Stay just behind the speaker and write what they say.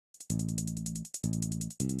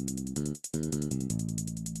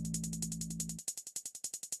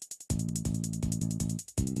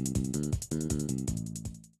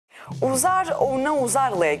Usar ou não usar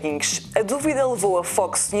leggings? A dúvida levou a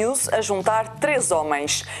Fox News a juntar 3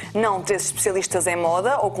 homens. Não 3 especialistas em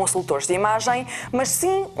moda ou consultores de imagem, mas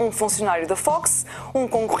sim um funcionário da Fox, um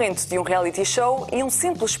concorrente de um reality show e um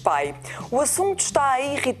simples pai. O assunto está a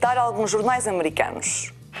irritar alguns jornais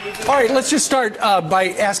americanos. All right, let's just start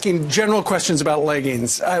by asking general questions about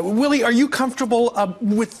leggings. Willie, are you comfortable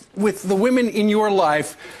with the women in your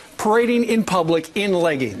life parading in public in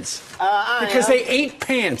leggings? Because they ain't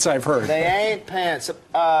pants, I've heard. They ain't pants.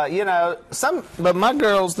 You know, but my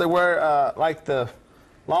girls, they wear like the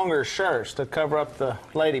longer shirts to cover up the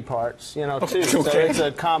lady parts, you know, too. Okay. So it's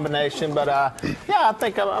a combination, but yeah, I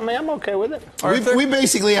think, I'm okay with it. We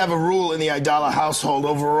basically have a rule in the Idala household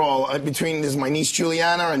overall, between my niece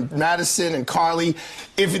Juliana and Madison and Carly.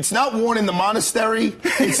 If it's not worn in the monastery,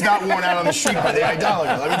 it's not worn out on the street by the Idala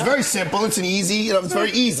girl. I mean, it's very simple, it's it's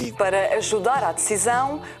very easy. Para ajudar à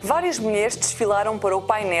decisão, várias mulheres desfilaram para o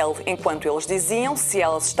painel, enquanto eles diziam se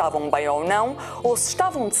elas estavam bem ou não, ou se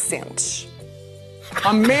estavam decentes.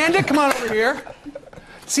 Amanda, come on over here.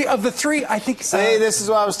 See, of the 3, I think... See, this is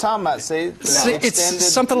what I was talking about. See, it's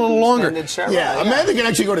something a little longer. Yeah, Amanda can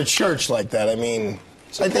actually go to church like that. I mean,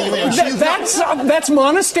 I think that's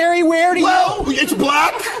monastery wear to you? Well, it's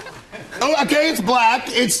black. Oh, okay, it's black.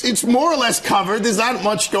 It's more or less covered. There's not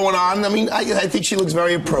much going on. I mean, I think she looks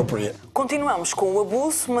very appropriate. Continuamos com o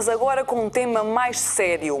abuso, mas agora com um tema mais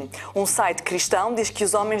sério. Um site cristão diz que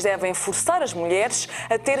os homens devem forçar as mulheres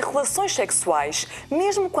a ter relações sexuais,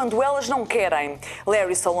 mesmo quando elas não querem.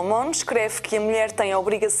 Larry Solomon escreve que a mulher tem a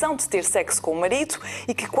obrigação de ter sexo com o marido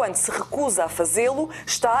e que quando se recusa a fazê-lo,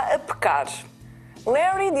 está a pecar.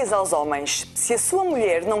 Larry diz aos homens, se a sua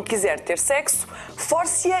mulher não quiser ter sexo,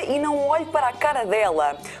 force-a e não olhe para a cara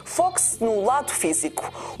dela. Foque-se no lado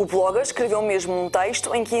físico. O blogger escreveu mesmo um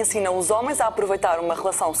texto em que ensina os homens a aproveitar uma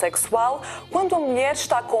relação sexual quando a mulher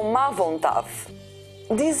está com má vontade.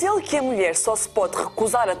 Diz ele que a mulher só se pode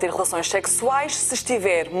recusar a ter relações sexuais se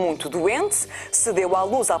estiver muito doente, se deu à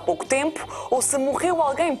luz há pouco tempo ou se morreu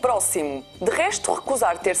alguém próximo. De resto,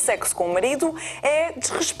 recusar ter sexo com o marido é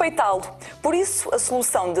desrespeitá-lo. Por isso, a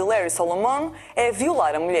solução de Larry Solomon é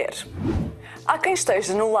violar a mulher. Há quem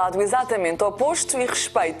esteja no lado exatamente oposto e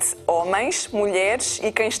respeite homens, mulheres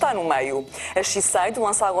e quem está no meio. A Shiseido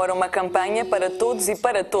lança agora uma campanha para todos e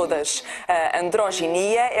para todas. A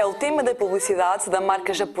androginia é o tema da publicidade da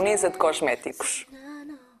marca japonesa de cosméticos.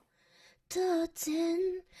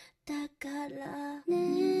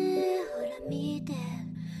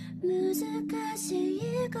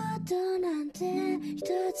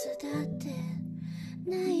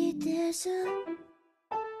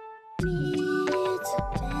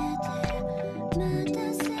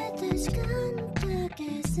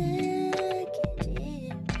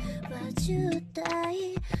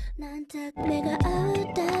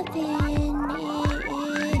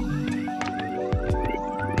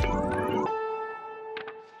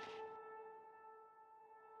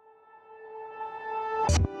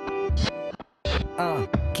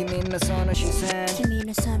 Kimi no sono shisen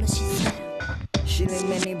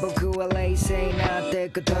Shirimeni boku wa leisei natte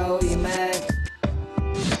kotoを夢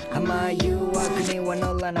甘い誘惑には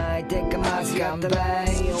乗らないてかまずかったれ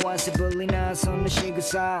弱せぶりなそんな仕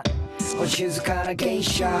草お静かな芸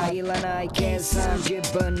者いらない計算自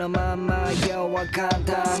分のまま弱かっ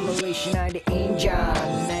た無理しないでいいんじゃ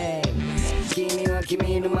ね君は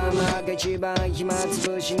君のままが一番暇つ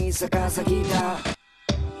ぶしに逆さぎた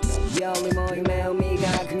よりも夢を磨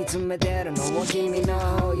くに詰めてるのは君の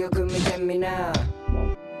方よく見てみな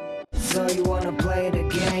So you wanna play the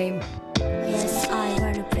game? Yes, I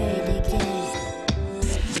wanna play the game.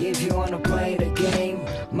 If you wanna play the game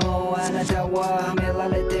もうあなたははめら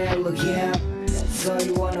れてる Yeah So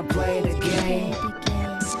you wanna play the game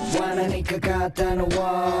罠にかかったの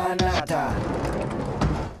はあなた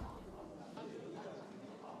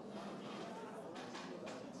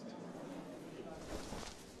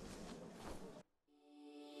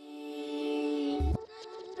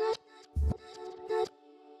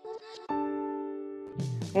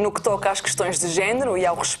No que toca às questões de género e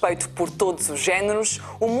ao respeito por todos os géneros,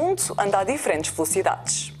 o mundo anda a diferentes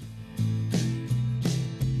velocidades.